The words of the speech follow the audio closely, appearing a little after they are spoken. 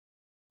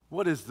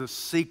What is the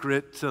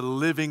secret to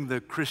living the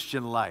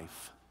Christian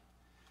life?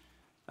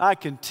 I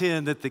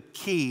contend that the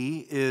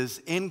key is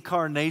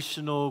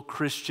incarnational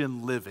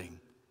Christian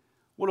living.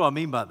 What do I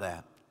mean by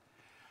that?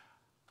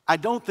 I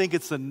don't think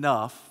it's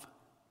enough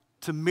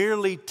to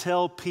merely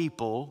tell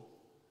people,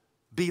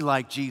 be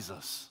like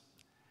Jesus.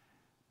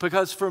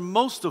 Because for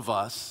most of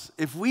us,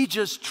 if we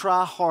just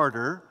try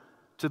harder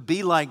to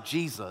be like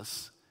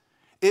Jesus,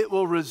 it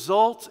will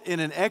result in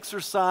an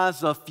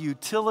exercise of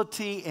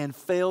futility and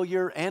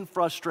failure and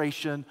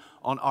frustration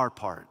on our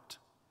part.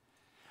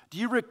 Do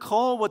you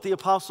recall what the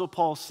Apostle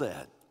Paul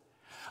said?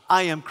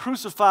 I am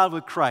crucified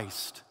with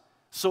Christ,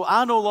 so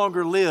I no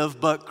longer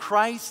live, but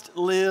Christ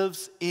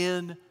lives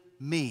in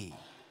me.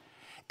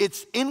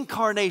 It's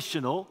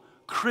incarnational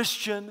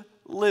Christian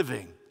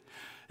living.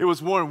 It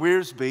was Warren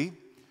Wiersbe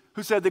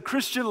who said the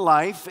Christian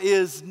life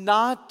is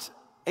not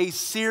a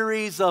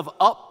series of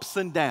ups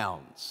and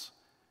downs,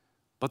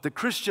 but the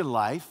Christian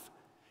life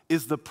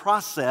is the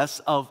process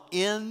of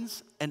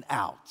ins and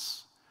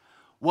outs.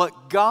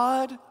 What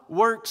God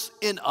works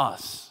in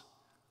us,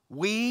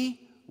 we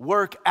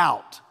work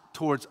out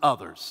towards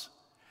others.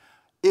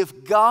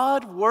 If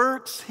God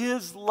works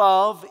His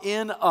love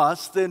in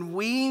us, then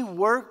we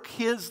work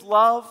His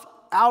love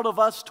out of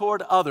us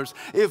toward others.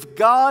 If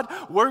God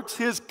works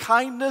His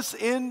kindness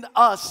in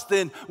us,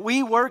 then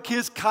we work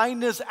His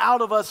kindness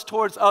out of us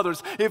towards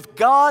others. If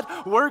God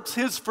works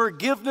His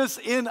forgiveness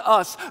in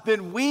us,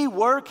 then we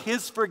work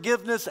His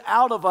forgiveness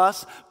out of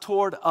us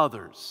toward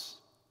others.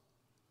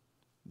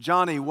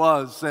 Johnny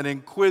was an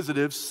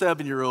inquisitive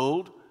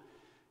 7-year-old.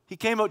 He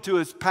came up to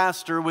his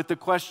pastor with the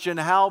question,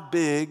 how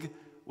big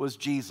was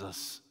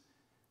Jesus?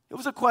 It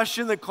was a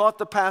question that caught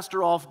the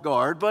pastor off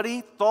guard, but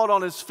he thought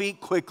on his feet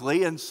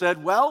quickly and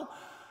said, well,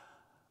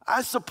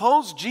 I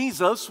suppose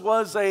Jesus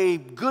was a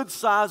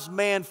good-sized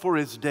man for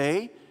his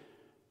day.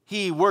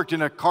 He worked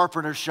in a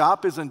carpenter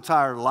shop his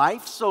entire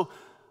life, so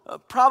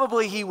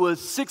probably he was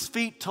 6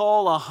 feet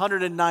tall,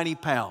 190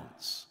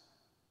 pounds.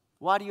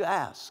 Why do you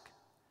ask?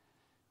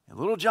 And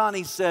little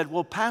Johnny said,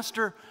 well,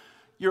 Pastor,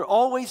 you're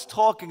always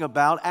talking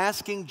about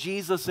asking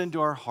Jesus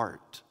into our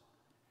heart.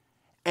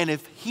 And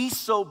if He's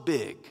so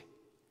big,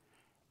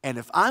 and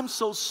if I'm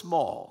so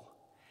small,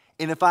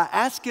 and if I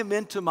ask Him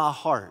into my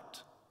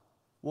heart,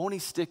 won't He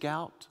stick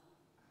out?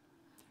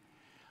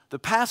 The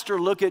pastor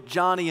looked at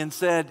Johnny and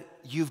said,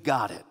 you've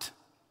got it.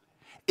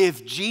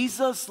 If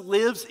Jesus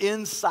lives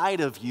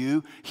inside of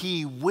you,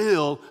 He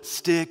will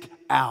stick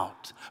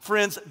out.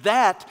 Friends,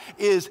 that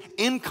is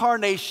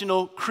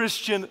incarnational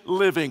Christian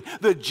living.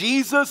 The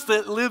Jesus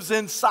that lives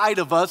inside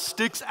of us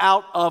sticks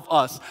out of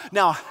us.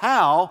 Now,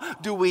 how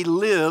do we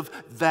live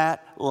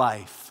that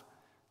life?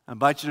 I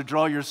invite you to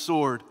draw your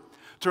sword.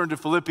 Turn to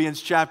Philippians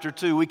chapter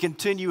 2. We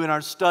continue in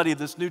our study of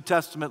this New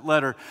Testament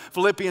letter.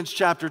 Philippians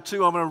chapter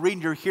 2, I'm going to read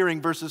in your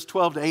hearing verses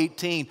 12 to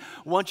 18.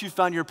 Once you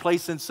find your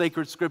place in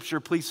sacred scripture,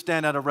 please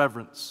stand out of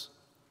reverence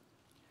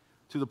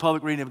to the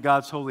public reading of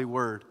God's holy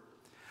word.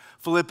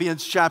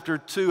 Philippians chapter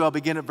 2, I'll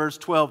begin at verse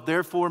 12.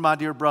 Therefore, my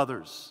dear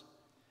brothers,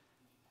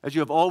 as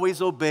you have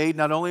always obeyed,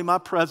 not only in my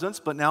presence,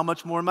 but now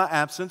much more in my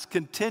absence,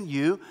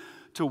 continue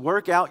to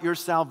work out your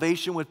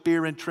salvation with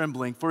fear and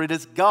trembling. For it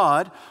is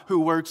God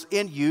who works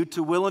in you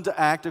to will and to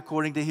act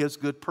according to His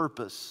good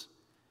purpose.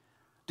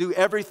 Do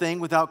everything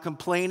without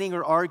complaining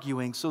or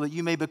arguing, so that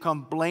you may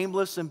become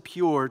blameless and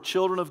pure,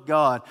 children of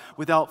God,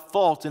 without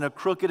fault in a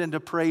crooked and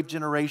depraved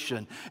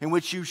generation, in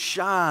which you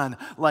shine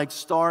like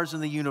stars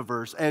in the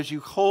universe, as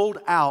you hold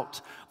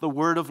out the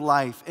word of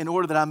life, in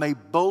order that I may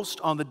boast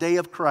on the day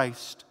of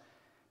Christ,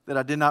 that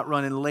I did not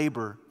run in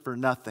labor for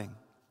nothing.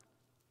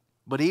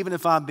 But even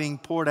if I'm being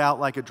poured out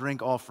like a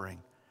drink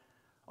offering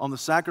on the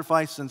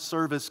sacrifice and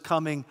service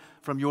coming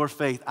from your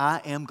faith,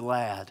 I am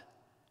glad,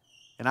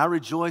 and I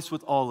rejoice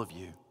with all of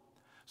you.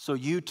 So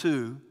you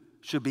too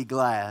should be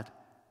glad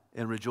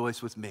and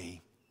rejoice with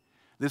me.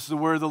 This is the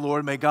word of the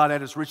Lord. May God add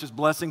His richest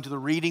blessing to the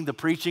reading, the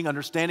preaching,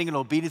 understanding, and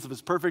obedience of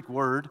His perfect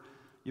word.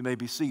 You may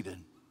be seated.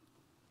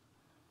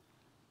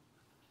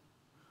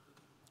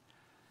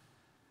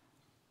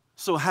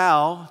 So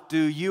how do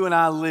you and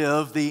I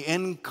live the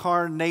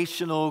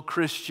incarnational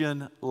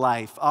Christian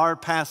life? Our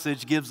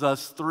passage gives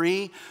us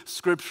 3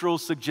 scriptural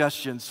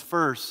suggestions.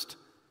 First,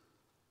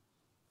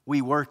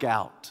 we work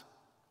out.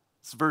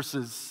 It's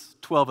verses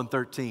 12 and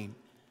 13.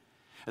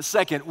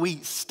 Second, we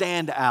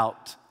stand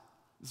out.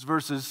 It's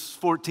verses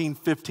 14,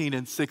 15,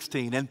 and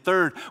 16. And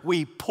third,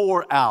 we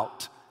pour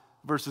out.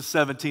 Verses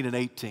 17 and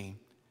 18.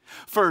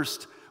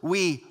 First,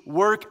 we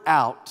work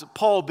out.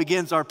 Paul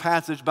begins our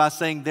passage by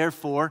saying,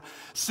 therefore,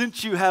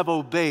 since you have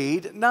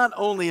obeyed, not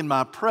only in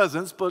my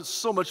presence, but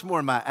so much more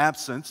in my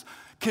absence,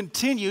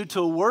 continue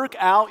to work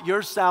out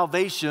your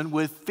salvation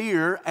with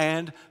fear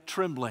and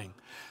trembling.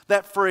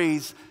 That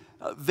phrase,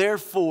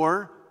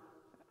 therefore,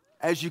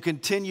 as you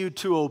continue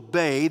to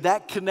obey,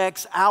 that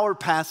connects our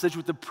passage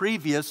with the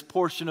previous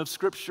portion of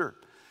Scripture.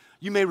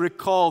 You may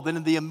recall that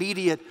in the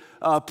immediate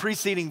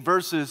preceding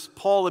verses,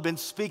 Paul had been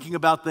speaking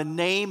about the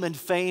name and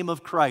fame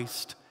of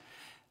Christ.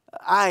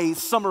 I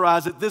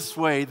summarize it this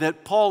way,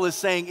 that Paul is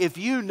saying, if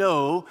you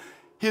know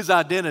his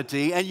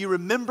identity and you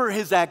remember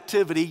his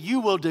activity,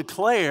 you will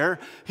declare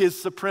his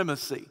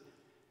supremacy.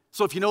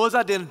 So if you know his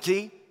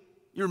identity,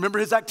 you remember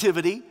his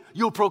activity,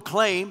 you'll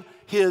proclaim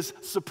his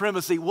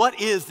supremacy. What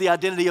is the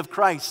identity of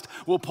Christ?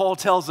 Well, Paul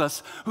tells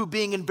us, who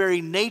being in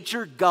very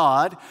nature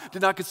God,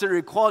 did not consider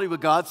equality with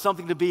God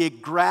something to be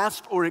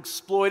grasped or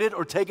exploited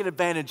or taken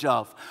advantage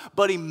of,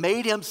 but he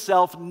made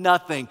himself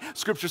nothing.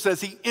 Scripture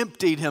says he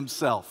emptied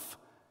himself.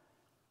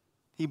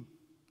 He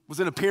was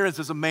in appearance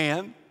as a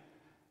man.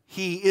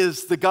 He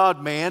is the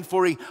God-man,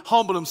 for he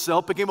humbled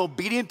himself, became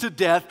obedient to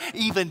death,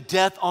 even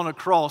death on a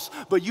cross.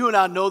 But you and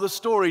I know the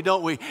story,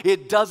 don't we?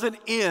 It doesn't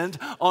end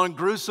on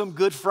gruesome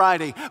Good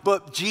Friday.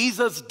 But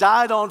Jesus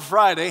died on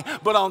Friday,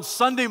 but on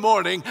Sunday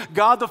morning,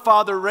 God the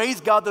Father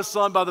raised God the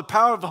Son by the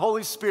power of the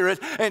Holy Spirit,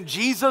 and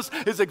Jesus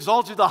is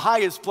exalted to the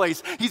highest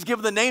place. He's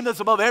given the name that's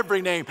above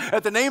every name.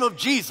 At the name of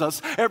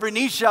Jesus, every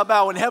knee shall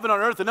bow in heaven, on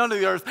earth, and under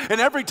the earth,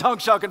 and every tongue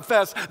shall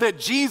confess that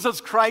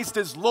Jesus Christ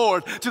is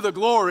Lord, to the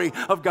glory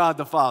of God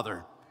the Father.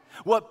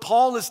 What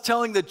Paul is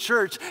telling the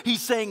church,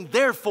 he's saying,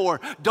 therefore,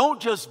 don't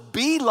just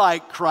be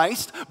like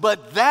Christ,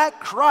 but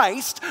that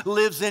Christ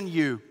lives in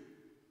you.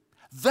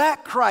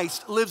 That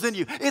Christ lives in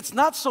you. It's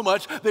not so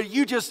much that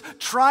you just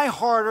try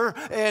harder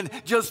and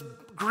just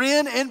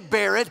grin and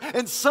bear it,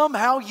 and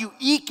somehow you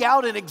eke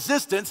out an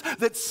existence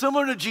that's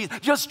similar to Jesus.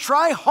 Just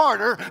try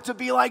harder to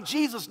be like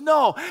Jesus.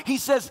 No, he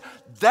says,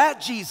 that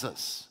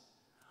Jesus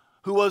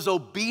who was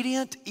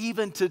obedient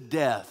even to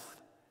death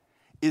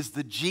is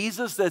the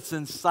Jesus that's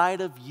inside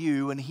of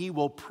you, and he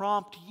will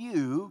prompt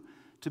you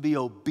to be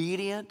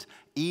obedient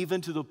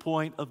even to the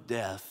point of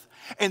death.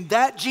 And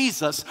that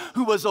Jesus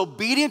who was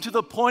obedient to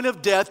the point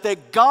of death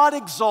that God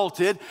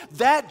exalted,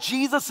 that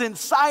Jesus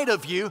inside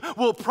of you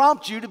will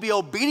prompt you to be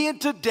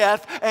obedient to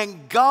death,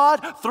 and God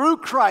through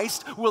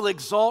Christ will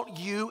exalt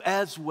you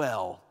as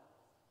well.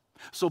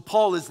 So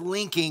Paul is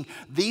linking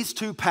these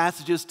two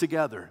passages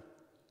together.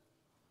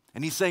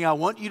 And he's saying, I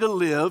want you to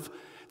live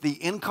the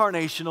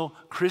incarnational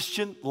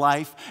Christian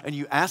life. And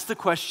you ask the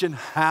question,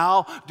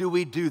 how do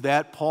we do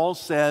that? Paul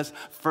says,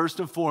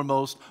 first and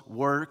foremost,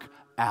 work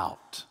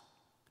out.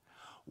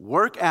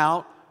 Work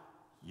out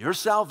your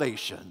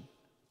salvation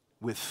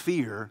with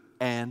fear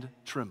and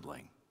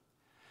trembling.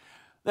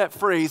 That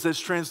phrase that's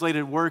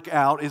translated work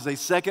out is a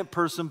second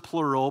person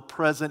plural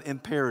present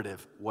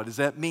imperative. What does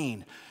that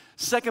mean?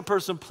 Second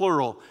person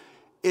plural,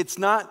 it's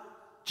not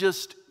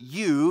just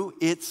you,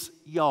 it's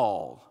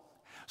y'all.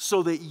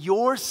 So that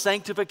your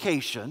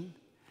sanctification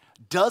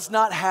does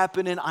not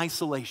happen in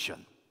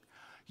isolation.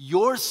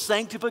 Your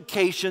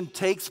sanctification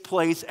takes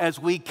place as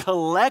we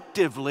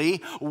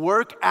collectively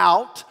work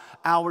out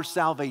our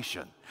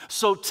salvation.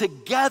 So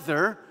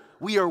together,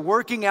 we are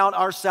working out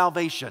our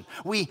salvation.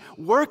 We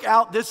work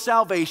out this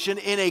salvation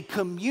in a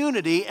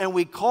community, and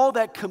we call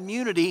that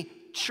community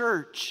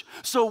church.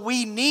 So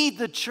we need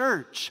the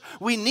church.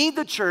 We need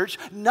the church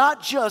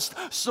not just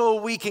so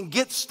we can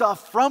get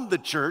stuff from the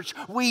church.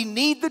 We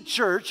need the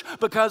church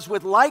because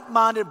with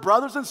like-minded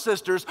brothers and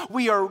sisters,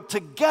 we are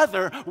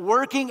together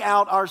working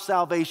out our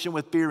salvation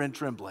with fear and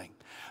trembling.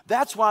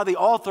 That's why the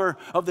author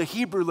of the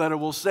Hebrew letter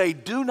will say,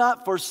 do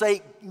not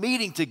forsake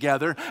meeting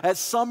together as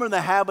some are in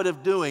the habit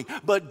of doing,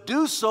 but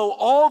do so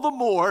all the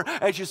more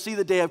as you see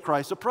the day of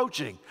Christ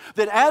approaching.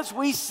 That as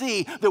we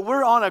see that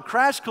we're on a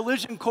crash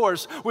collision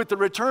course with the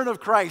return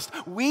of Christ,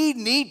 we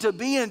need to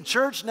be in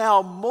church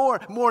now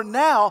more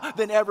now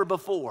than ever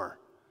before.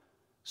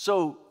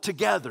 So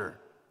together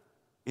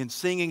in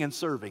singing and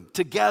serving,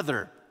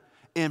 together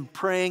in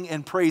praying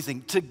and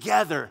praising,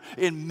 together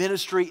in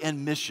ministry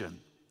and mission.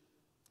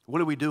 What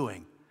are we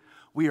doing?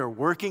 We are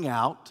working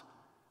out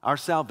our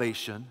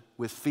salvation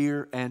with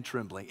fear and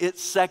trembling.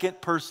 It's second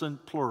person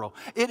plural.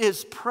 It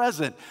is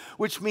present,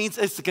 which means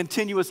it's a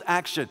continuous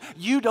action.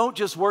 You don't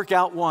just work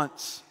out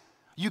once.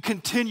 You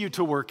continue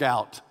to work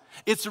out.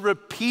 It's a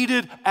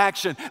repeated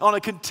action on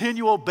a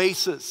continual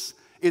basis.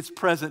 It's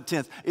present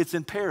tense. It's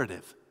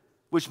imperative,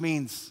 which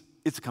means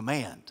it's a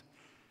command.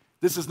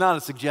 This is not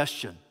a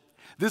suggestion.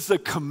 This is a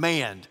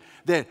command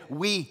that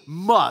we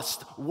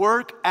must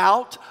work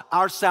out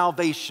our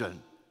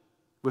salvation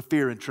with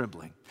fear and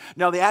trembling.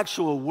 Now, the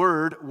actual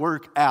word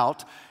work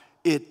out,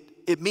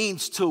 it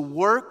means to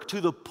work to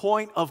the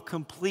point of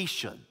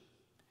completion.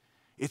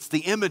 It's the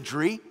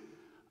imagery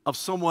of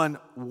someone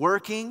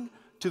working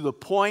to the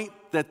point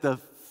that the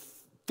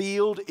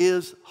field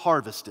is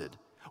harvested.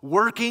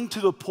 Working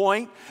to the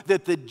point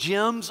that the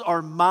gems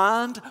are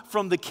mined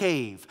from the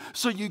cave.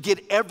 So you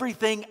get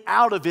everything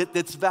out of it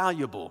that's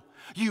valuable.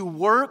 You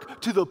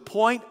work to the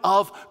point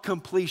of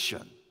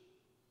completion.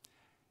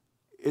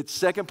 It's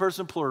second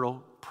person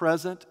plural,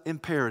 present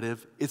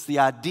imperative. It's the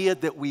idea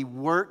that we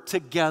work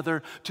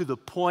together to the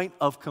point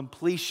of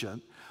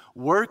completion.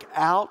 Work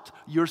out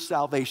your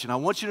salvation. I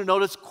want you to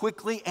notice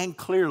quickly and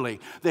clearly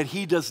that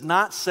he does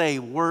not say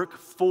work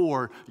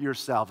for your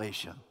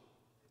salvation.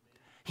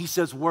 He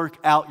says work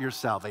out your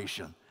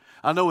salvation.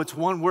 I know it's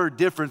one word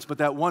difference, but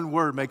that one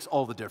word makes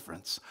all the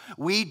difference.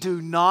 We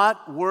do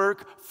not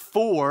work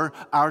for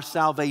our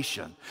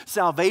salvation.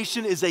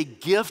 Salvation is a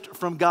gift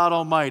from God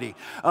Almighty.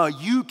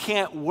 You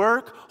can't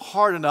work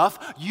hard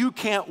enough. You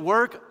can't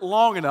work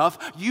long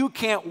enough. You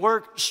can't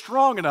work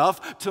strong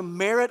enough to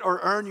merit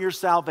or earn your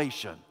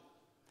salvation.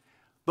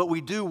 But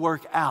we do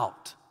work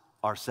out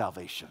our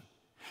salvation.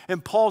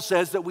 And Paul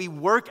says that we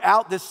work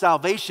out this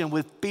salvation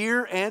with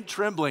fear and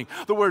trembling.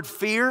 The word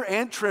fear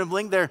and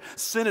trembling, they're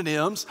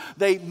synonyms.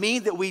 They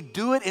mean that we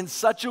do it in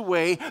such a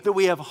way that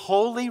we have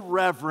holy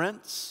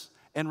reverence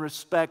and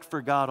respect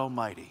for God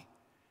Almighty.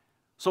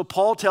 So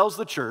Paul tells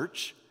the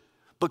church,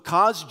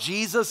 because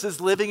Jesus is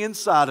living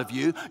inside of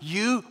you,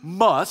 you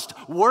must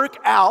work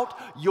out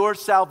your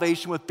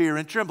salvation with fear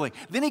and trembling.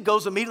 Then he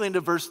goes immediately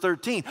into verse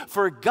 13.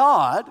 For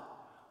God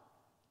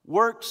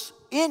works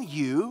in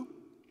you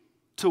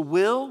to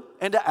will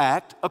and to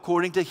act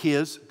according to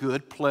his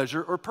good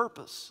pleasure or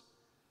purpose.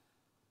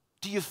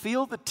 Do you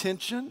feel the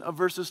tension of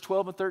verses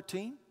 12 and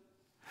 13?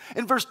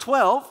 In verse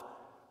 12,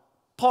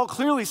 Paul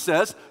clearly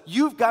says,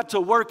 you've got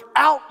to work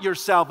out your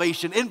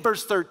salvation. In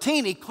verse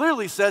 13, he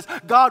clearly says,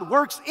 God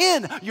works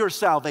in your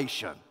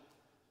salvation.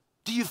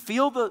 Do you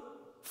feel the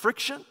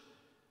friction?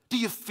 Do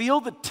you feel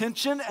the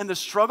tension and the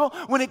struggle?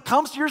 When it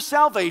comes to your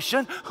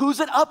salvation, who's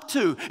it up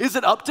to? Is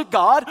it up to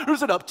God or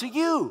is it up to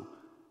you?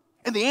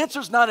 And the answer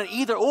is not an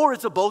either or,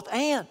 it's a both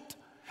and.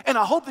 And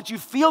I hope that you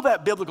feel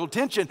that biblical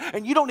tension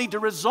and you don't need to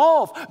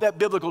resolve that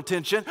biblical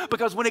tension,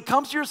 because when it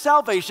comes to your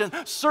salvation,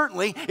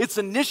 certainly it's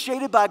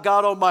initiated by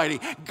God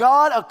Almighty.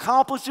 God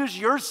accomplishes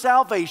your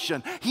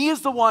salvation. He is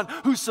the one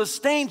who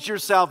sustains your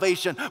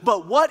salvation.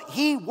 But what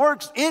he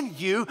works in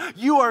you,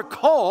 you are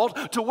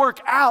called to work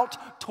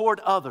out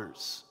toward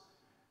others.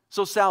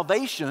 So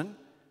salvation,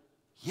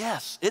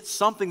 yes, it's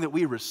something that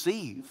we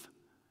receive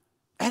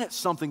and it's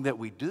something that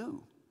we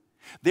do.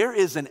 There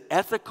is an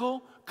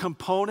ethical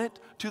component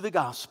to the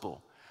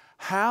gospel.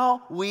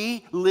 How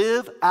we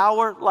live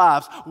our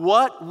lives,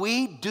 what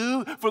we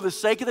do for the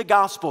sake of the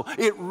gospel,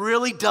 it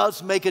really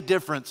does make a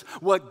difference.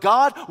 What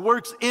God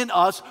works in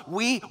us,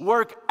 we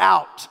work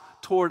out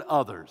toward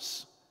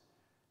others.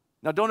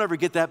 Now, don't ever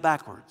get that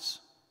backwards.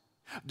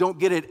 Don't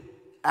get it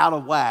out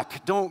of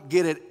whack. Don't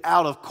get it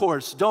out of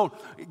course. Don't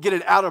get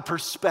it out of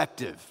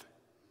perspective.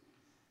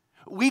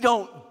 We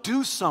don't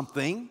do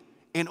something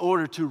in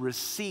order to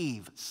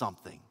receive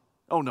something.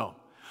 Oh no.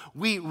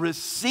 We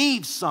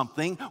receive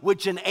something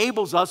which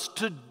enables us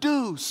to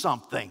do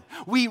something.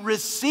 We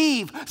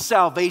receive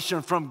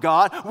salvation from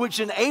God, which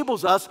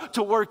enables us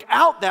to work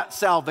out that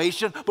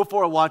salvation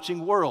before a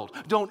watching world.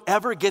 Don't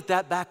ever get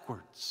that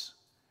backwards.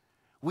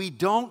 We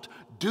don't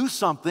do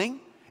something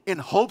in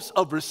hopes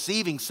of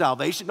receiving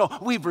salvation. No,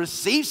 we've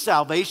received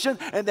salvation,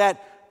 and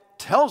that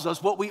tells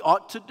us what we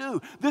ought to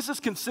do. This is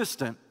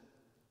consistent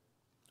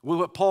with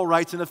what Paul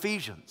writes in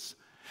Ephesians.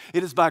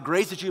 It is by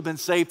grace that you've been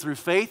saved through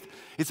faith.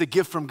 It's a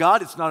gift from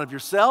God. It's not of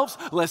yourselves,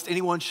 lest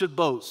anyone should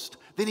boast.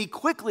 Then he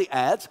quickly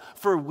adds,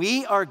 for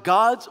we are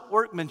God's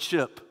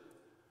workmanship,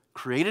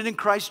 created in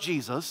Christ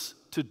Jesus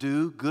to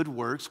do good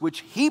works, which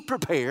he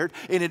prepared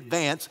in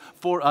advance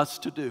for us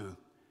to do.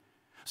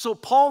 So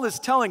Paul is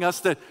telling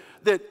us that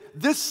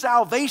this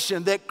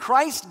salvation that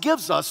Christ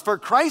gives us, for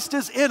Christ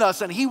is in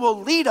us and he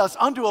will lead us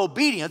unto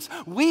obedience,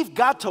 we've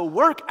got to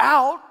work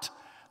out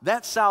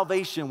that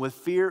salvation with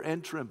fear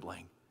and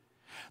trembling.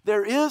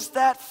 There is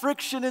that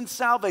friction in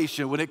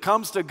salvation when it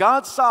comes to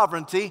God's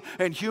sovereignty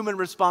and human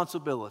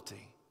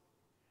responsibility.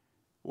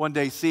 One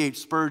day, C.H.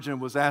 Spurgeon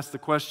was asked the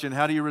question,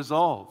 how do you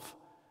resolve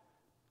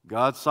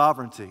God's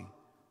sovereignty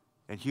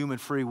and human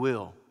free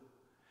will?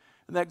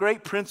 And that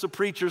great prince of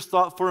preachers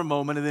thought for a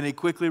moment, and then he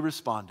quickly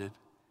responded.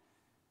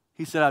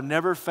 He said, I've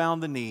never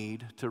found the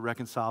need to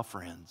reconcile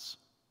friends.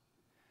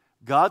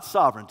 God's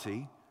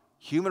sovereignty,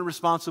 human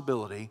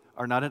responsibility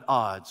are not at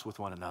odds with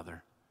one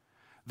another.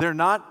 They're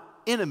not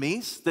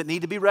enemies that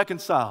need to be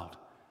reconciled.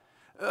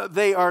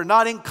 They are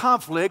not in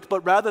conflict,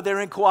 but rather they're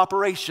in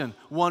cooperation,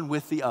 one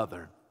with the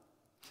other.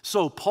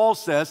 So Paul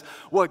says,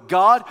 what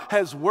God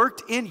has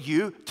worked in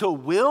you to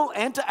will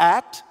and to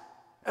act,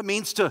 it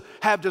means to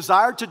have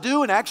desire to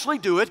do and actually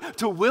do it,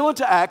 to will and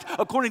to act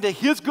according to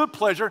his good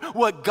pleasure.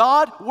 What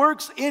God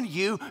works in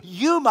you,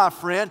 you, my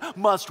friend,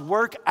 must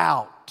work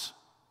out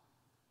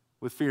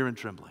with fear and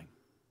trembling.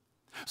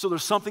 So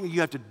there's something that you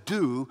have to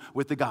do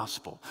with the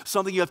gospel,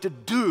 something you have to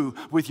do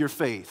with your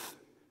faith.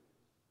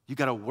 You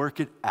got to work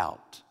it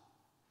out.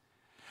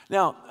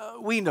 Now,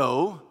 we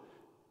know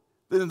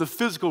that in the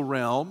physical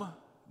realm,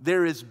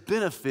 there is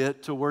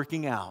benefit to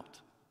working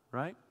out,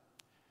 right?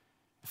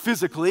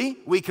 Physically,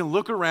 we can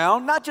look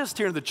around, not just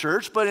here in the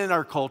church, but in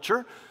our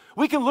culture.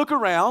 We can look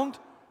around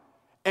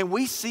and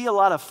we see a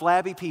lot of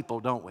flabby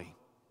people, don't we?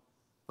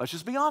 Let's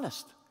just be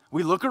honest.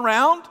 We look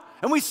around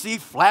and we see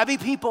flabby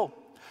people.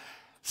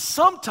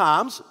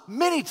 Sometimes,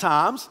 many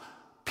times,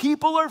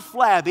 people are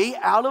flabby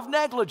out of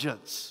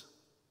negligence.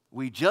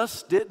 We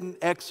just didn't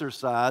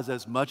exercise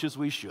as much as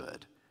we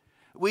should.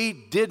 We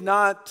did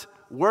not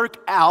work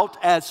out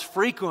as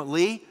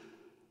frequently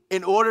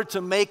in order to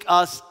make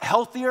us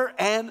healthier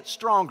and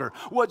stronger.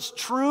 What's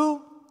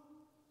true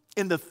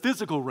in the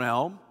physical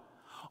realm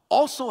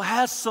also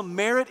has some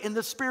merit in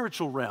the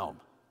spiritual realm.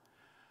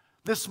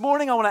 This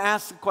morning I want to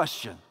ask the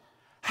question,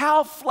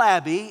 how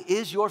flabby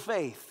is your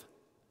faith?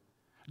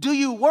 Do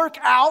you work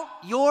out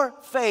your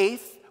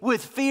faith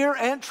with fear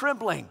and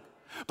trembling?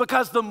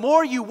 Because the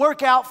more you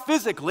work out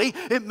physically,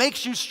 it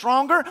makes you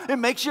stronger, it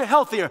makes you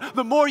healthier.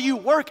 The more you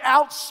work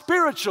out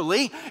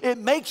spiritually, it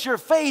makes your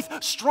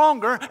faith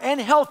stronger and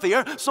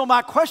healthier. So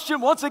my question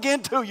once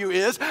again to you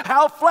is,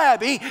 how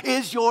flabby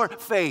is your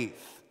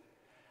faith?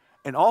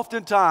 And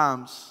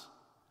oftentimes,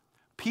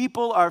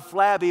 people are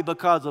flabby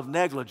because of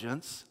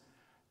negligence,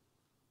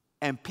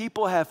 and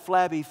people have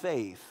flabby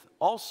faith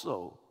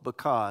also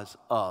because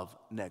of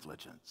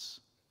negligence.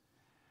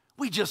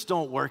 We just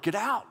don't work it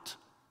out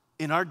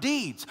in our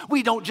deeds.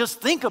 We don't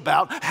just think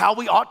about how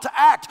we ought to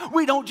act.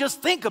 We don't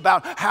just think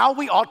about how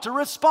we ought to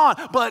respond.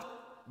 But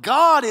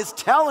God is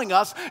telling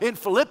us in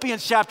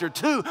Philippians chapter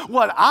 2,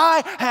 what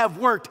I have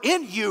worked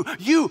in you,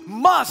 you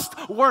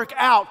must work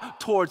out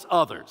towards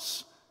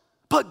others.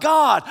 But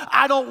God,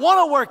 I don't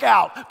want to work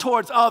out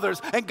towards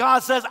others. And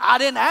God says, I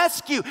didn't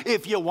ask you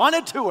if you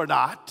wanted to or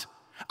not.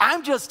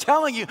 I'm just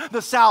telling you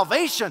the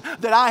salvation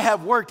that I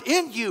have worked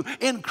in you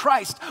in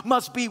Christ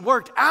must be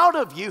worked out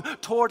of you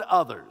toward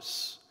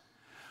others.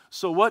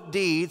 So what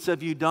deeds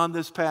have you done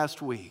this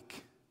past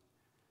week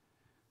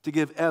to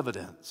give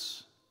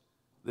evidence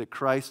that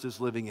Christ is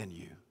living in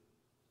you?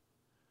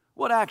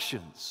 What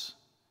actions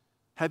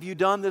have you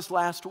done this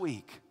last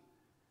week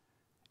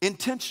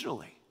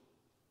intentionally?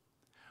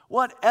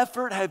 What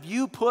effort have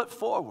you put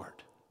forward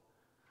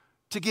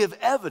to give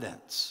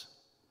evidence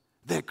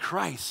that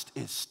Christ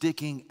is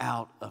sticking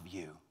out of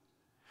you?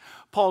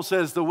 Paul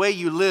says the way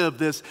you live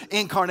this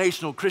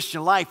incarnational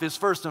Christian life is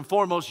first and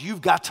foremost,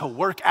 you've got to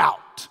work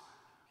out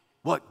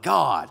what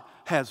God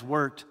has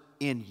worked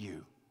in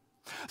you.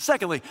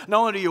 Secondly, not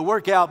only do you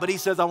work out, but he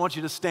says, I want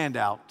you to stand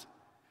out.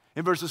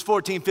 In verses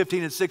 14,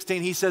 15, and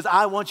 16, he says,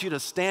 I want you to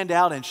stand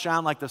out and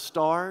shine like the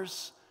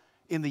stars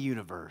in the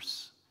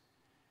universe.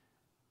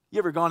 You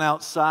ever gone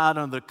outside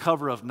on the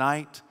cover of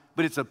night,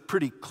 but it's a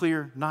pretty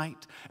clear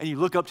night, and you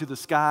look up to the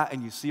sky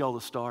and you see all the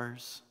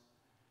stars?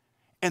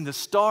 And the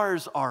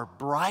stars are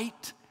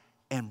bright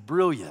and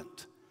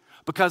brilliant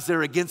because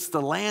they're against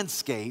the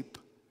landscape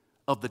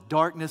of the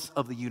darkness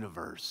of the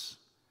universe.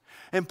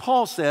 And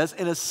Paul says,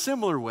 in a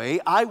similar way,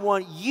 I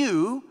want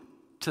you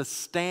to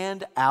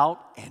stand out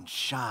and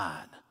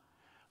shine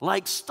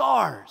like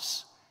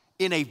stars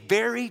in a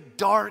very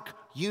dark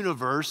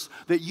universe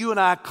that you and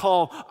I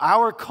call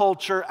our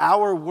culture,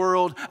 our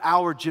world,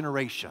 our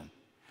generation.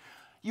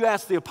 You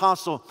ask the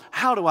apostle,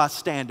 how do I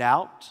stand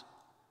out?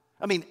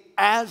 I mean,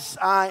 as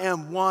I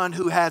am one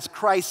who has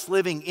Christ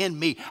living in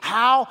me,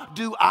 how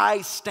do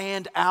I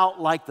stand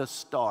out like the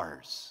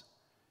stars?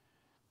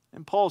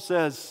 And Paul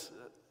says,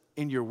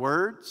 in your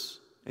words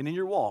and in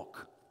your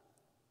walk.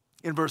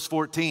 In verse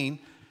 14,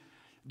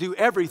 do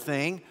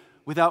everything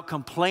without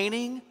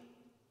complaining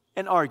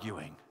and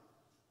arguing.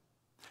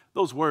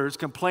 Those words,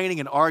 complaining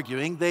and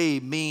arguing, they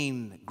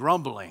mean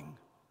grumbling,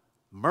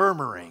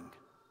 murmuring,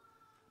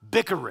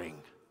 bickering.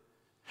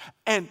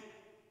 And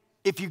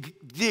if you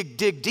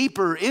dig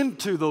deeper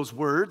into those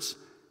words,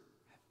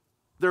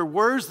 they're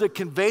words that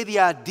convey the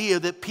idea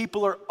that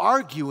people are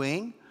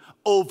arguing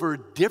over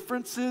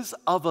differences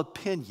of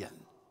opinion.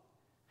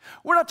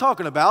 We're not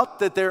talking about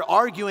that they're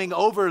arguing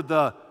over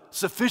the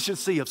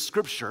sufficiency of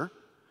Scripture.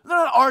 They're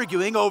not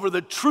arguing over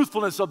the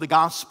truthfulness of the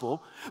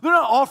gospel. They're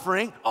not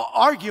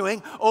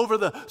arguing over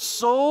the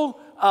sole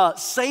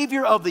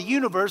Savior of the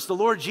universe, the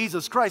Lord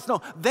Jesus Christ.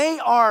 No, they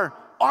are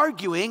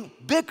arguing,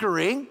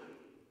 bickering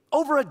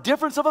over a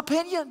difference of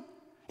opinion.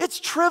 It's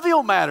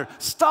trivial matter,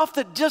 stuff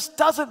that just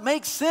doesn't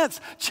make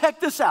sense. Check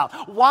this out.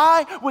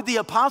 Why would the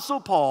Apostle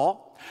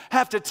Paul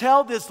have to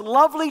tell this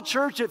lovely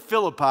church at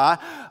Philippi,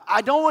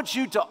 I don't want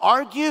you to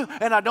argue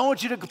and I don't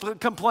want you to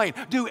complain.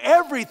 Do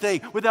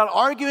everything without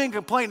arguing and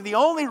complaining. The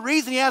only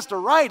reason he has to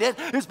write it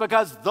is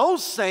because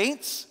those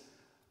saints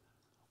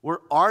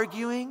were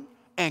arguing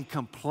and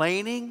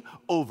complaining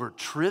over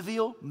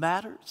trivial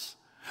matters.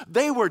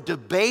 They were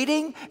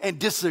debating and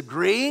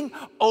disagreeing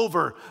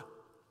over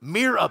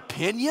mere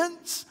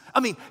opinions. I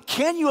mean,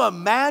 can you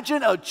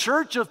imagine a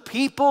church of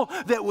people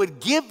that would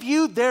give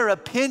you their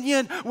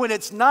opinion when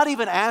it's not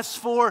even asked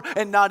for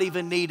and not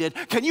even needed?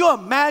 Can you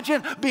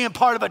imagine being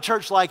part of a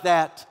church like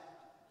that?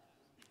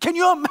 Can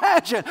you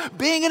imagine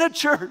being in a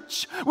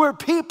church where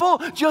people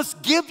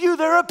just give you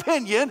their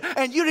opinion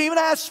and you didn't even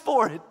ask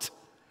for it?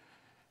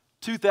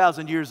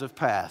 2,000 years have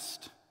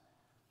passed.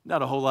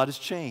 Not a whole lot has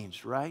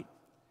changed, right?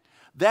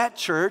 That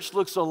church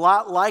looks a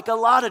lot like a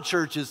lot of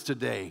churches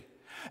today.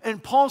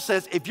 And Paul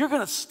says, if you're going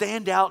to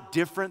stand out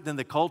different than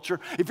the culture,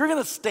 if you're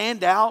going to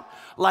stand out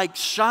like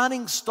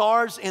shining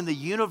stars in the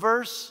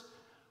universe,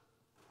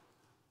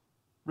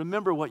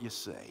 remember what you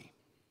say.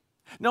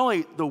 Not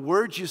only the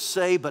words you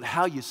say, but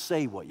how you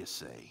say what you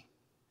say.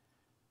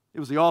 It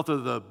was the author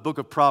of the book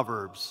of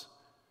Proverbs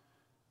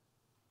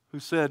who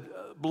said,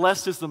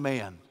 blessed is the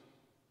man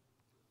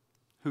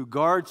who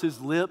guards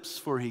his lips,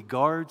 for he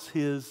guards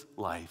his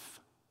life.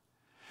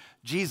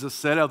 Jesus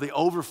said, out of the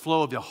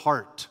overflow of your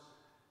heart,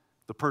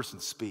 the person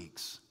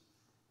speaks.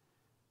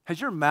 Has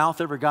your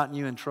mouth ever gotten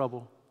you in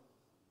trouble?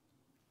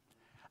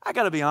 I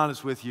got to be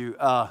honest with you.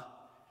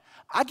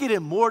 I get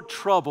in more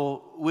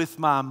trouble with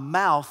my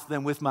mouth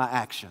than with my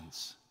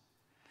actions.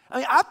 I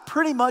mean, I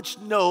pretty much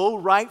know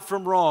right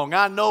from wrong.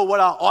 I know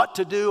what I ought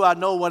to do. I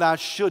know what I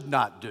should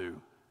not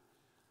do.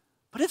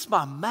 But it's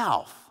my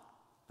mouth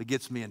that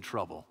gets me in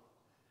trouble.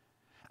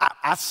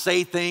 I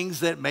say things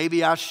that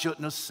maybe I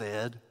shouldn't have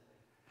said.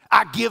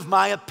 I give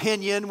my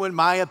opinion when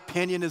my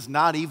opinion is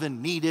not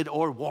even needed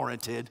or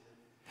warranted.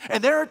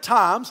 And there are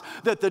times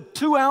that the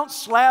 2-ounce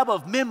slab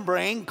of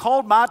membrane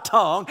called my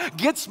tongue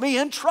gets me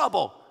in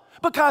trouble.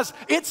 Because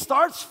it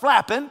starts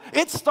flapping,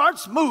 it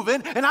starts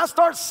moving, and I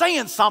start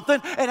saying something,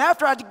 and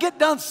after I get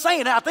done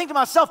saying it, I think to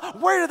myself,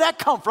 where did that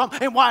come from,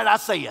 and why did I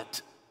say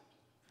it?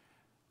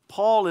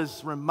 Paul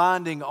is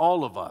reminding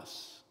all of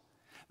us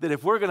that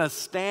if we're going to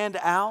stand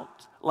out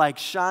like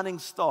shining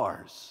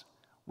stars,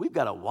 we've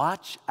got to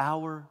watch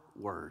our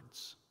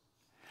words.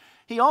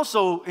 He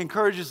also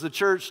encourages the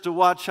church to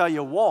watch how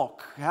you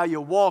walk. How you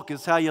walk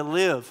is how you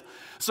live.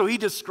 So he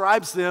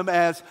describes them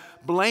as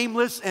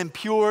blameless and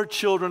pure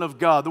children of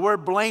God. The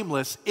word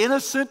blameless,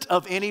 innocent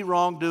of any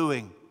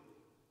wrongdoing.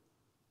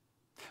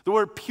 The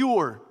word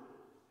pure,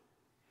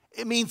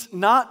 it means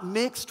not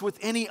mixed with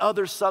any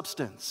other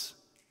substance.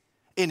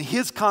 In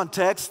his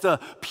context, the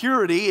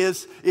purity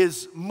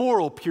is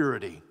moral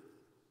purity.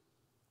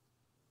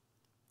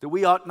 That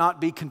we ought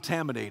not be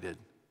contaminated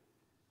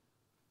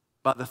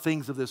by the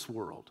things of this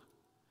world.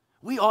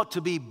 We ought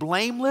to be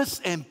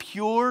blameless and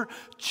pure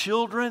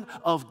children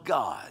of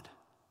God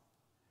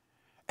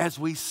as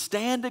we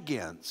stand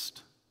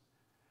against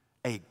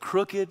a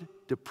crooked,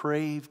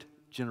 depraved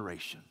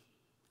generation.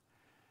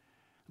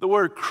 The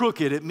word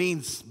crooked, it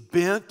means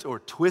bent or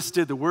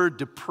twisted. The word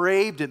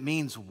depraved, it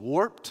means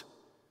warped,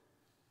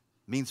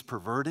 means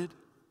perverted.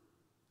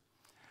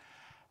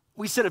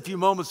 We said a few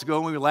moments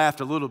ago when we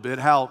laughed a little bit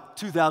how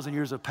 2,000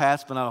 years have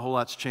passed, but not a whole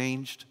lot's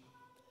changed.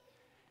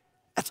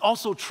 That's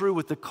also true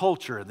with the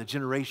culture and the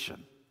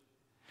generation.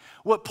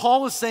 What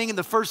Paul is saying in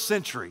the first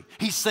century,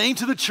 he's saying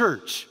to the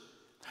church,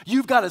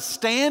 you've got to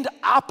stand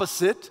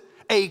opposite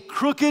a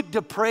crooked,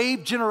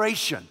 depraved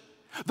generation.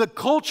 The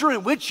culture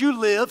in which you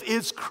live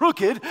is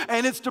crooked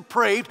and it's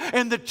depraved,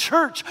 and the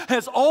church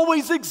has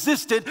always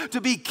existed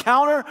to be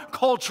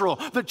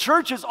countercultural. The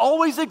church has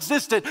always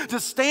existed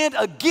to stand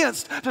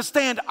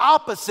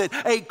opposite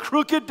a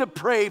crooked,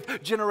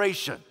 depraved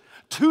generation.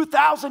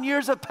 2,000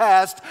 years have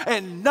passed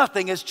and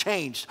nothing has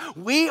changed.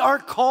 We are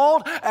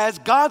called as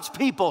God's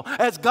people,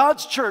 as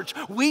God's church.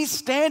 We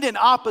stand in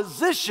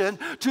opposition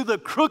to the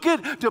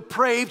crooked,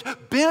 depraved,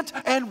 bent,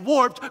 and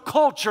warped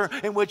culture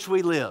in which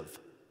we live.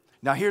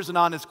 Now, here's an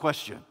honest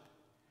question.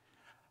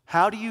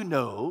 How do you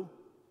know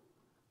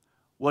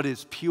what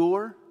is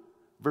pure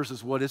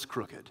versus what is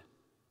crooked?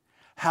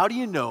 How do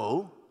you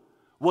know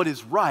what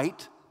is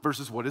right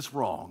versus what is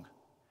wrong?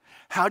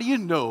 How do you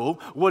know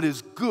what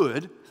is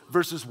good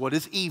versus what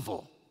is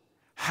evil?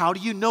 How do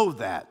you know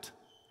that?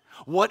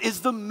 What is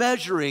the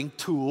measuring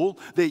tool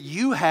that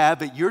you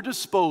have at your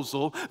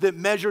disposal that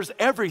measures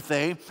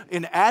everything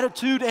in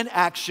attitude and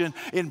action,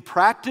 in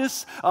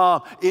practice,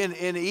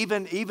 in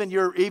even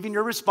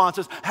your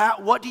responses?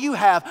 What do you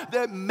have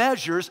that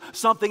measures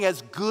something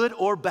as good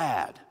or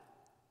bad?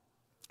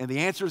 And the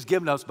answer is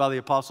given us by the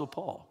Apostle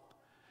Paul.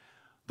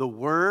 The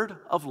word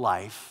of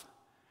life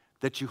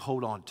that you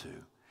hold on to.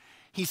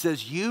 He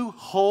says, you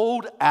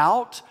hold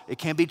out, it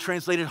can be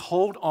translated,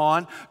 hold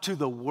on to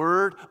the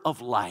word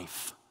of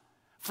life.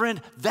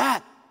 Friend,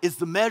 that is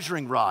the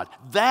measuring rod.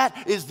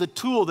 That is the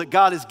tool that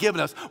God has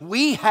given us.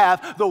 We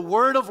have the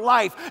word of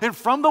life, and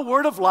from the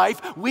word of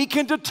life, we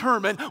can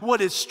determine what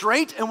is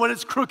straight and what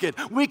is crooked.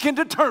 We can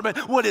determine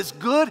what is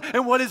good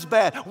and what is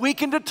bad. We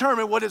can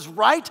determine what is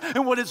right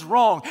and what is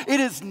wrong. It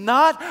is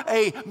not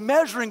a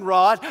measuring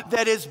rod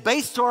that is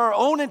based on our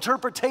own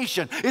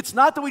interpretation. It's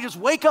not that we just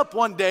wake up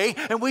one day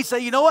and we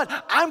say, you know what,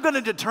 I'm going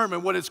to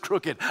determine what is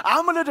crooked.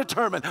 I'm going to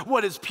determine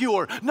what is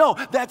pure. No,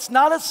 that's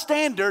not a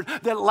standard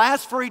that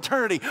lasts for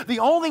eternity. The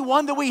only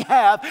one that we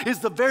have is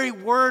the very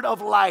word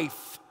of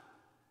life.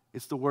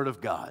 It's the word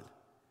of God.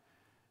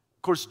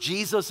 Of course,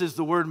 Jesus is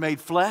the word made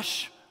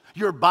flesh.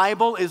 Your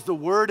Bible is the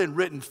word in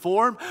written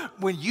form.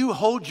 When you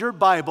hold your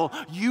Bible,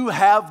 you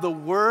have the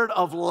word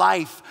of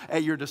life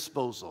at your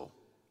disposal.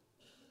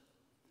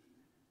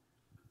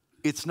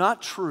 It's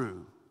not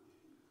true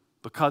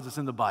because it's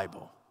in the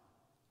Bible.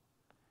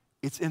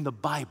 It's in the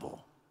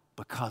Bible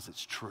because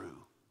it's true.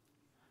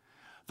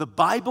 The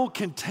Bible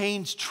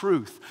contains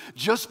truth.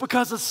 Just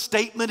because a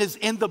statement is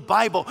in the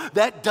Bible,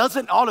 that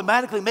doesn't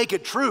automatically make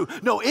it true.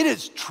 No, it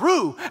is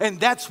true, and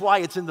that's why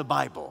it's in the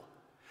Bible.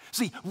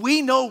 See,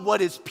 we know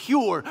what is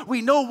pure.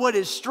 We know what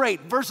is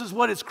straight versus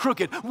what is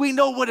crooked. We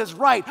know what is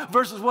right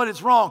versus what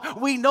is wrong.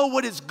 We know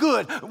what is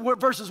good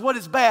versus what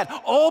is bad,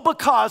 all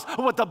because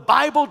of what the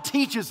Bible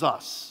teaches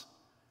us.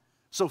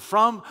 So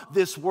from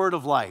this word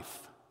of life,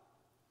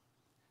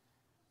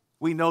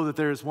 we know that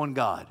there is one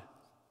God.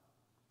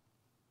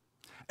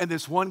 And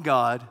this one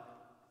God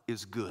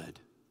is good.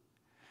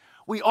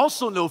 We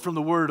also know from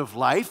the word of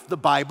life, the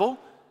Bible,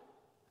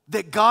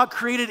 that God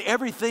created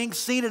everything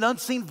seen and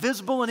unseen,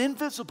 visible and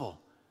invisible.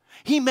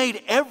 He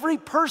made every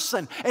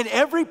person, and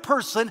every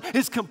person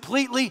is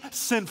completely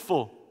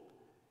sinful.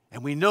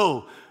 And we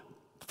know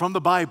from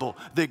the Bible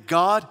that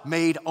God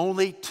made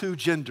only two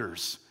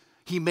genders.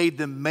 He made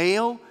them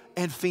male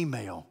and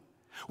female.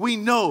 We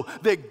know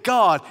that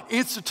God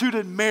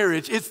instituted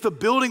marriage. It's the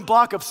building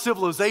block of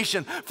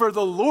civilization. For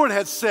the Lord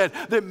has said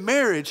that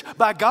marriage,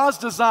 by God's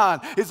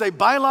design, is a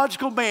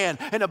biological man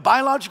and a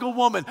biological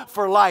woman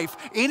for life.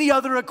 Any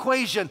other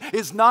equation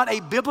is not a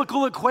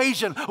biblical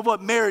equation of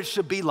what marriage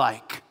should be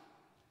like.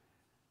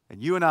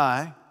 And you and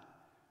I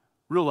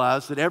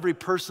realize that every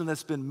person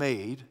that's been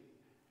made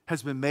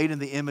has been made in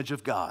the image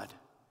of God.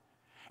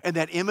 And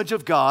that image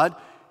of God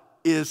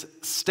is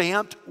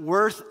stamped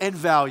worth and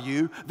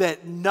value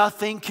that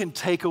nothing can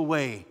take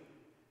away.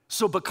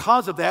 So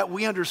because of that,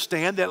 we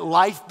understand that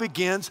life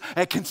begins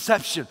at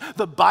conception.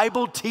 The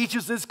Bible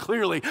teaches this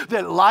clearly,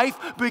 that life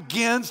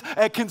begins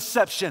at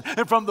conception.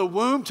 And from the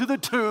womb to the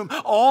tomb,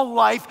 all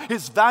life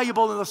is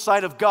valuable in the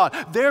sight of God.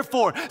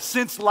 Therefore,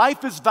 since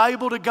life is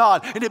valuable to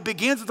God, and it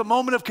begins at the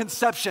moment of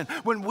conception,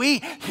 when we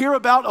hear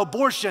about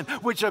abortion,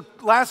 which the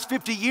last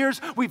 50 years,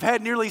 we've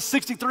had nearly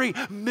 63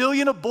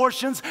 million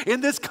abortions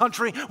in this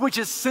country, which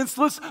is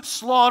senseless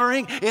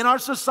slaughtering in our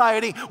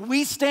society,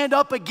 we stand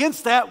up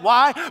against that.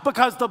 Why?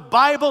 Because the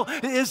Bible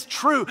is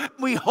true.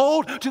 We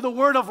hold to the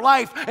word of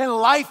life, and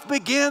life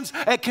begins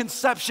at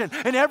conception.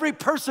 And every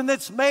person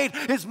that's made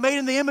is made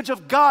in the image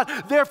of God.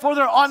 Therefore,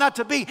 there ought not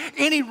to be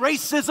any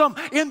racism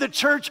in the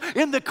church,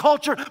 in the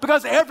culture,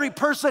 because every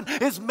person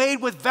is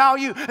made with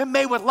value and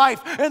made with life.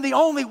 And the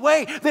only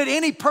way that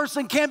any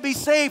person can be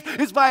saved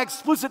is by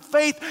explicit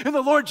faith in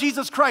the Lord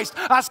Jesus Christ.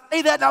 I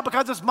say that not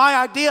because it's my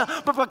idea,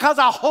 but because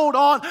I hold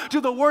on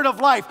to the word of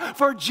life.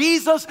 For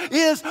Jesus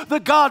is the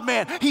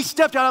God-man. He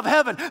stepped out of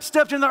heaven,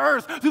 stepped in the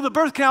earth through the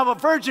birth canal of a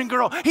virgin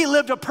girl. He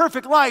lived a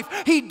perfect life.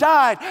 He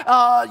died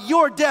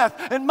your death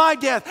and my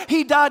death.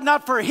 He died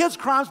not for his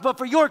crimes, but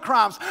for your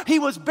crimes. He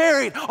was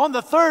buried. On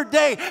the third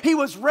day, he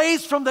was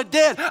raised from the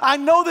dead. I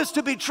know this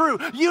to be true.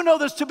 You know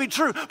this to be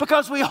true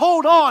because we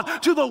hold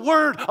on to the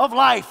word of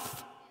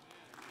life.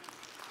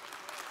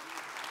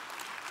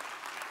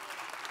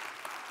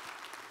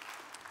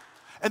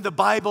 And the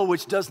Bible,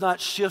 which does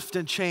not shift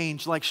and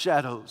change like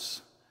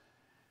shadows,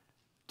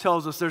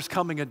 tells us there's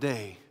coming a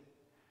day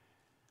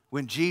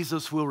when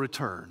Jesus will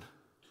return,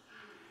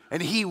 and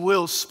he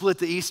will split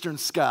the eastern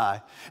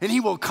sky, and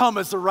he will come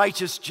as the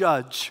righteous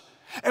judge.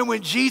 And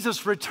when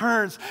Jesus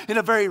returns in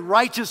a very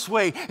righteous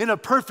way, in a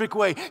perfect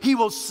way, he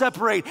will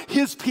separate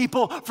his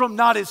people from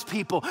not his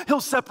people. He'll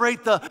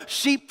separate the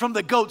sheep from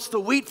the goats, the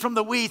wheat from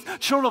the weeds,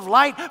 children of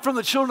light from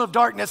the children of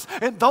darkness.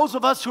 And those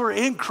of us who are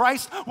in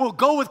Christ will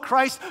go with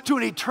Christ to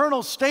an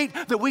eternal state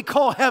that we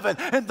call heaven.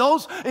 And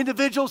those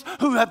individuals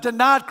who have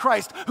denied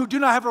Christ, who do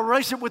not have a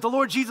relationship with the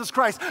Lord Jesus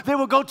Christ, they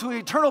will go to an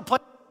eternal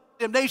place.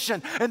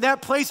 Damnation. And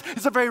that place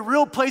is a very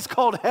real place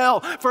called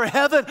hell. For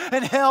heaven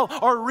and hell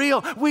are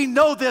real. We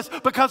know this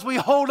because we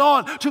hold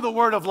on to the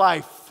word of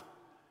life.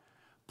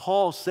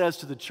 Paul says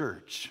to the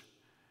church,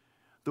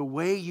 the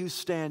way you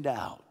stand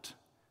out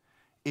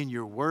in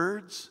your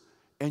words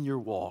and your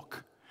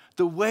walk,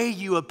 the way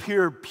you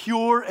appear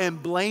pure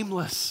and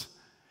blameless,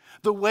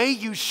 the way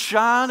you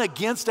shine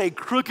against a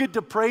crooked,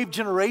 depraved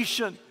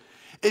generation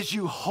is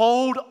you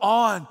hold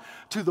on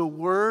to the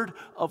word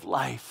of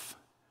life.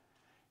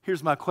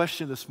 Here's my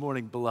question this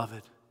morning,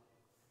 beloved.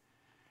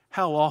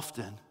 How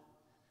often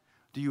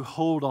do you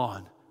hold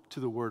on to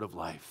the word of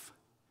life?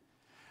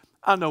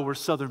 I know we're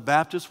Southern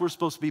Baptists. We're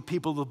supposed to be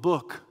people of the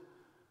book,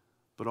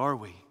 but are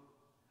we?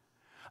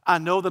 I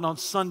know that on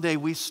Sunday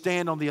we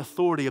stand on the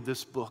authority of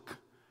this book.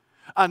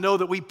 I know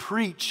that we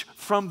preach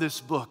from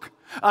this book.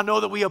 I know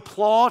that we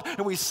applaud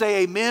and we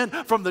say amen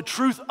from the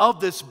truth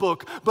of this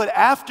book. But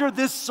after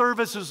this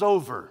service is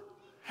over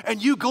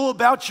and you go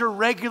about your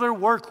regular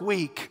work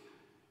week,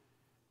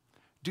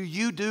 do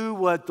you do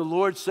what the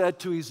Lord said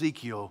to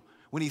Ezekiel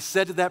when he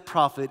said to that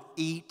prophet,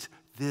 eat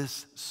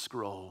this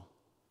scroll,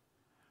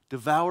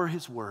 devour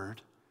his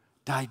word,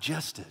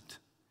 digest it,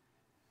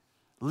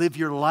 live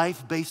your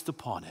life based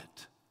upon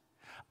it?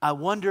 I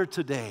wonder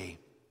today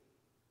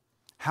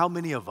how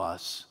many of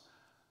us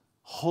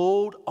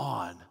hold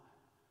on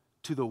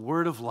to the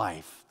word of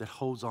life that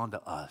holds on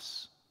to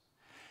us.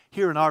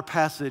 Here in our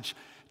passage,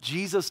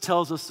 Jesus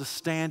tells us to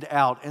stand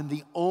out, and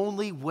the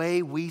only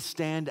way we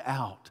stand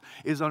out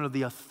is under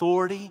the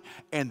authority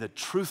and the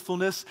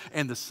truthfulness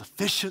and the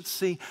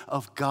sufficiency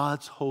of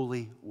God's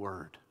holy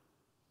word.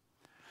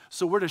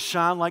 So we're to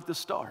shine like the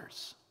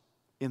stars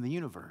in the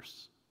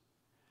universe.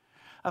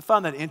 I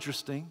find that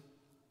interesting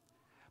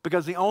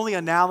because the only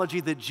analogy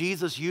that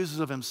Jesus uses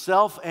of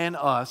himself and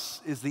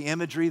us is the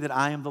imagery that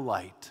I am the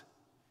light.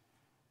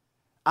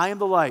 I am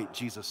the light,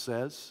 Jesus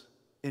says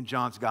in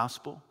John's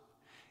gospel.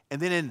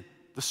 And then in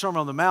the Sermon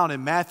on the Mount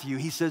in Matthew,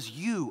 he says,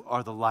 you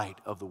are the light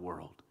of the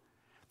world.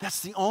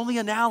 That's the only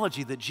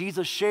analogy that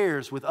Jesus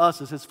shares with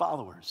us as his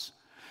followers.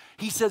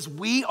 He says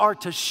we are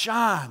to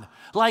shine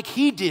like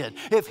he did.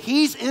 If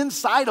he's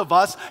inside of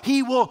us,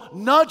 he will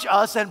nudge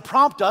us and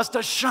prompt us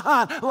to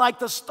shine like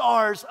the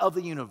stars of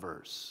the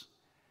universe.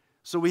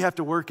 So we have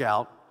to work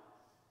out.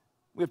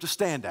 We have to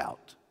stand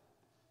out.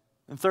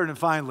 And third and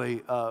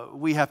finally,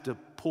 we have to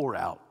pour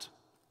out.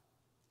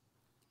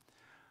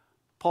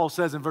 Paul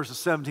says in verses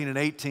 17 and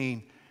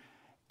 18,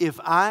 if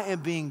I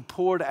am being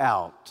poured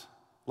out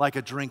like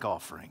a drink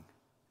offering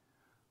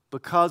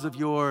because of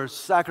your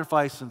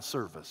sacrifice and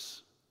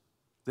service,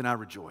 then I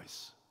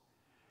rejoice.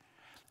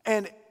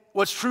 And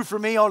what's true for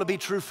me ought to be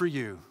true for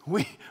you.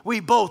 We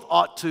both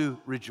ought to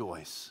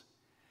rejoice.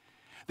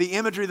 The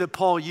imagery that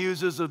Paul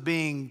uses of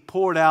being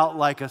poured out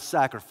like a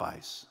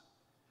sacrifice,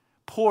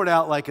 poured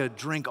out like a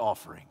drink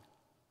offering,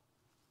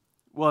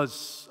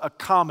 was a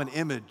common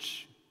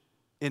image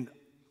in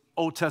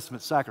Old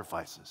Testament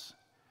sacrifices.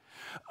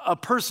 A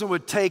person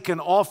would take an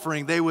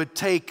offering, they would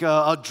take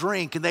a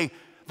drink, and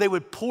they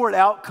would pour it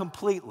out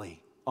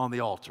completely on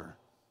the altar.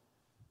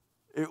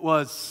 It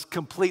was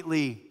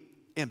completely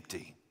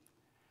empty.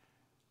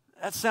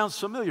 That sounds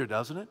familiar,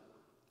 doesn't it?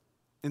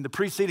 In the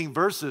preceding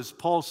verses,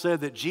 Paul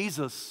said that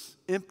Jesus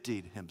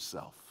emptied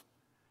himself.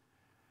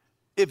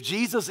 If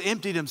Jesus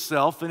emptied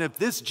himself, and if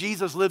this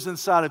Jesus lives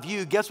inside of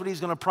you, guess what he's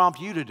going to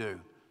prompt you to do?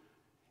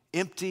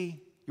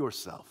 Empty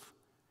yourself.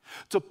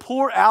 To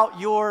pour out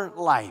your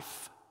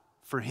life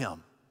for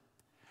him.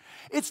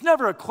 It's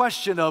never a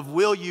question of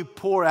will you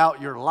pour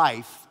out your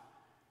life.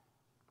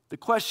 The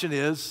question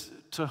is,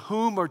 to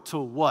whom or to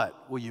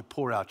what will you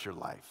pour out your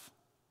life?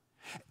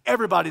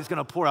 Everybody's going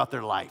to pour out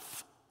their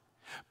life.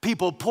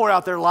 People pour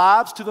out their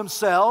lives to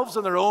themselves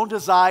and their own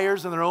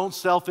desires and their own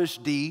selfish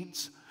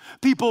deeds.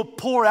 People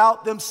pour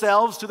out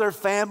themselves to their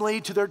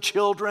family, to their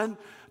children,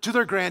 to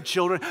their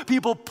grandchildren.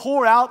 People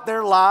pour out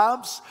their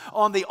lives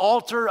on the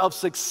altar of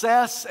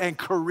success and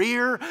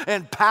career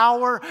and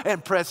power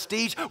and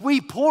prestige. We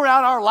pour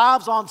out our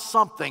lives on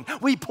something.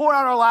 We pour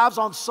out our lives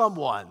on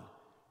someone.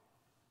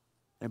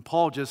 And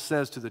Paul just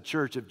says to the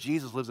church, if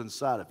Jesus lives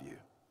inside of you,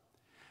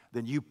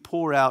 then you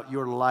pour out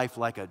your life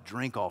like a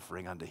drink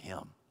offering unto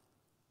him.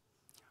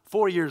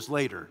 4 years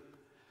later,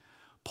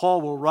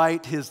 Paul will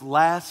write his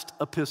last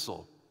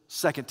epistle,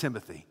 2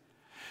 Timothy.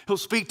 He'll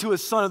speak to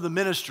his son of the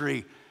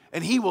ministry,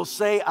 and he will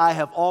say, I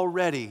have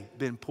already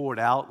been poured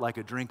out like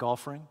a drink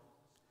offering.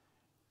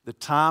 The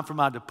time for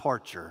my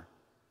departure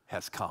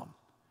has come.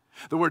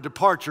 The word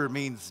departure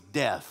means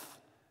death.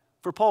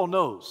 For Paul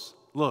knows,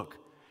 look,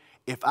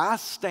 if I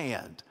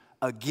stand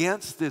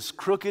against this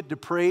crooked,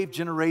 depraved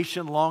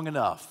generation long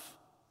enough,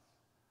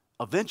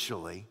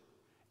 eventually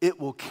it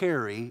will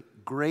carry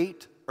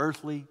great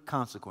earthly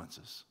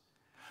consequences.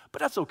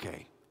 But that's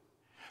okay,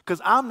 because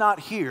I'm not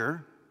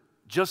here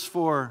just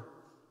for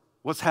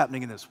what's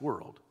happening in this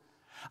world.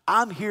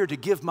 I'm here to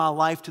give my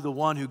life to the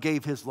one who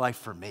gave his life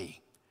for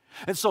me.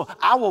 And so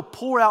I will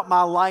pour out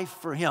my life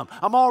for him.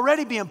 I'm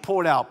already being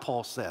poured out,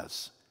 Paul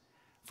says.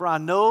 For I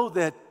know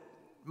that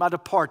my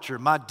departure,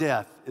 my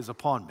death is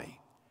upon me.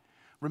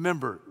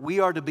 Remember, we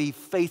are to be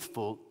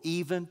faithful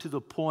even to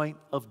the point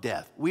of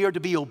death. We are to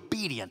be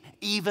obedient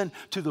even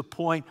to the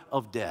point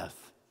of death.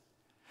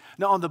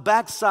 Now, on the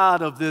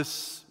backside of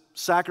this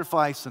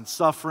sacrifice and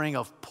suffering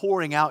of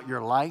pouring out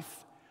your life,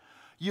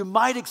 you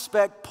might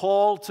expect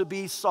Paul to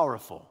be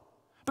sorrowful.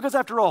 Because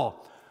after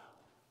all,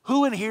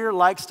 who in here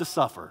likes to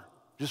suffer?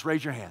 Just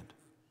raise your hand.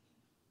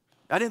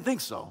 I didn't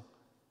think so.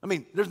 I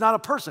mean, there's not a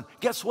person.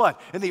 Guess what?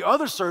 In the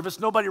other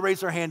service, nobody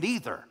raised their hand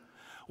either.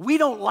 We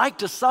don't like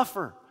to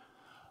suffer.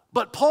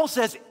 But Paul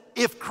says,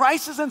 if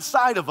Christ is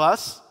inside of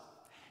us,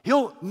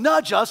 he'll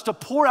nudge us to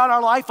pour out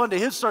our life unto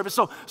his service.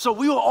 So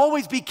we will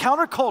always be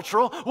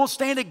countercultural. We'll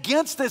stand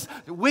against this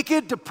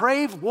wicked,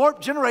 depraved,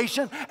 warped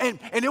generation, and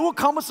it will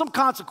come with some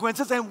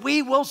consequences, and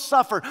we will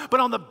suffer. But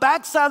on the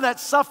backside of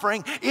that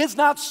suffering is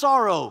not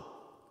sorrow.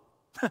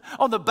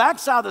 On the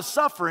backside of the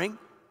suffering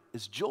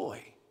is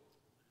joy.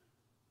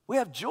 We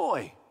have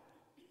joy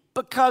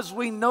because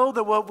we know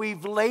that what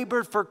we've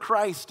labored for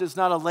Christ is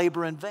not a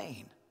labor in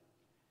vain.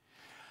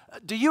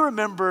 Do you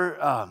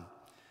remember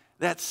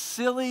that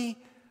silly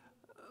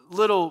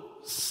little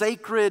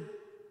sacred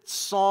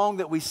song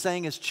that we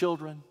sang as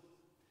children?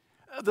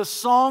 The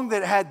song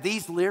that had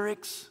these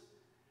lyrics,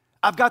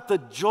 I've got the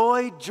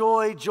joy,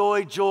 joy,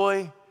 joy,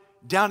 joy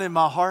down in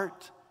my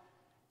heart.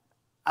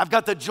 I've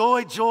got the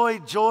joy, joy,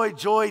 joy,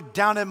 joy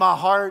down in my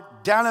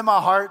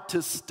heart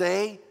to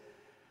stay.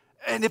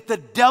 And if the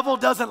devil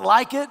doesn't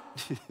like it,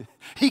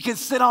 he can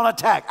sit on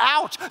attack.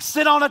 Ouch,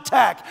 sit on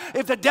attack.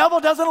 If the devil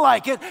doesn't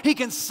like it, he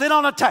can sit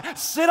on attack.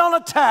 Sit on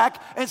attack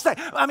and stay.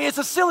 I mean, it's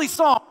a silly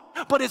song,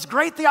 but it's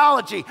great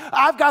theology.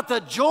 I've got the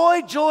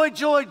joy, joy,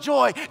 joy,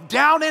 joy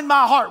down in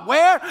my heart.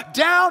 Where?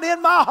 Down in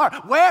my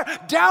heart. Where?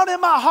 Down in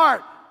my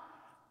heart.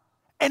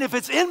 And if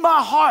it's in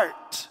my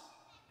heart,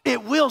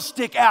 it will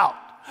stick out.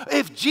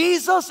 If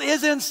Jesus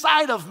is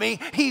inside of me,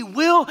 He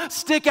will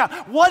stick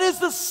out. What is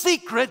the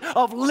secret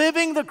of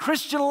living the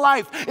Christian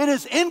life? It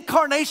is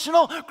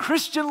incarnational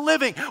Christian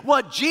living.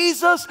 What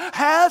Jesus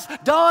has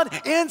done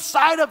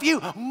inside of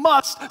you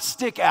must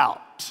stick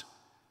out.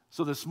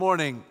 So this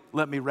morning,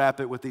 let me wrap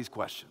it with these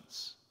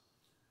questions.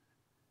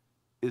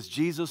 Is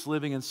Jesus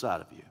living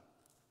inside of you?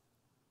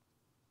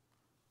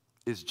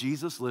 Is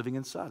Jesus living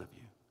inside of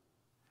you?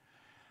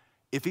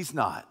 If He's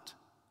not,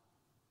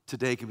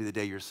 today can be the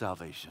day of your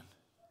salvation.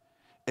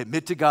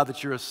 Admit to God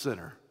that you're a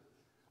sinner.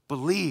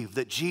 Believe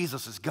that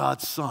Jesus is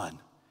God's Son.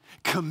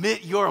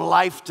 Commit your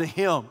life to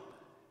Him.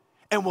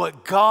 And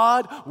what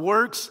God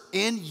works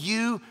in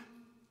you,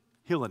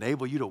 He'll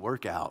enable you to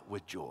work out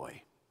with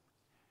joy.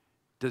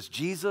 Does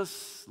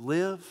Jesus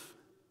live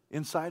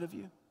inside of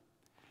you?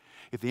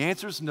 If the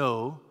answer is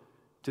no,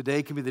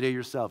 today can be the day of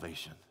your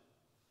salvation.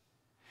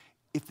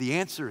 If the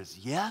answer is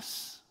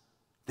yes,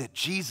 that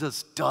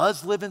Jesus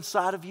does live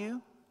inside of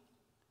you,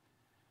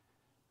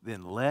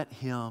 then let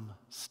Him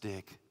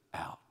stick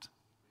out.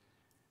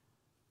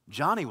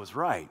 Johnny was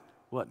right,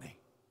 wasn't he?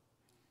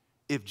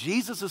 If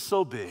Jesus is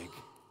so big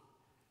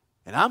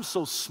and I'm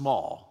so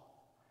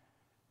small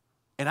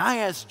and I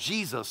ask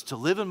Jesus to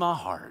live in my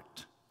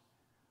heart,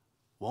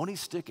 won't He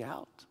stick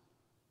out?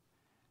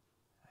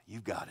 You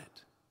got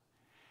it.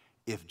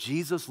 If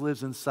Jesus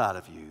lives inside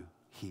of you,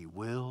 He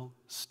will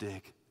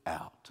stick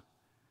out.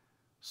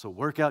 So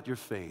work out your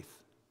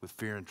faith with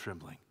fear and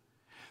trembling.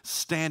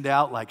 Stand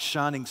out like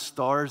shining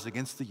stars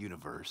against the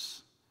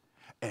universe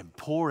and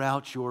pour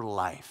out your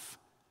life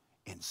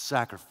in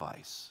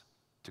sacrifice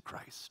to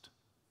Christ.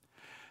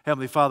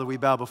 Heavenly Father, we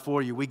bow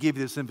before You. We give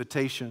You this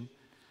invitation.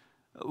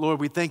 Lord,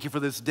 we thank You for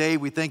this day.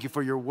 We thank You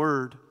for Your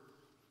word.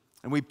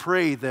 And we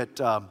pray that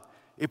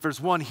if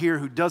there's one here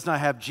who does not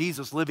have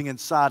Jesus living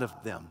inside of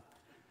them,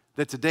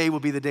 that today will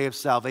be the day of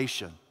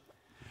salvation.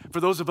 For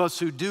those of us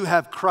who do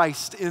have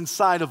Christ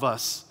inside of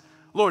us,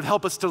 Lord,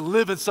 help us to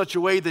live in such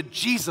a way that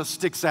Jesus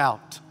sticks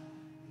out.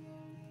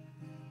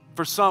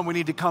 For some, we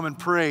need to come and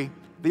pray.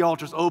 The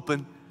altar's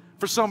open.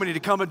 For some, we need to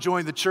come and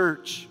join the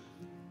church.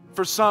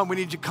 For some, we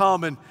need to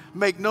come and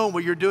make known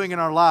what You're doing in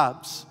our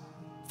lives.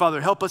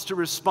 Father, help us to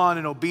respond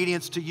in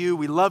obedience to You.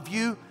 We love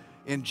You.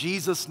 In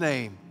Jesus'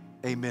 name,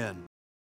 amen.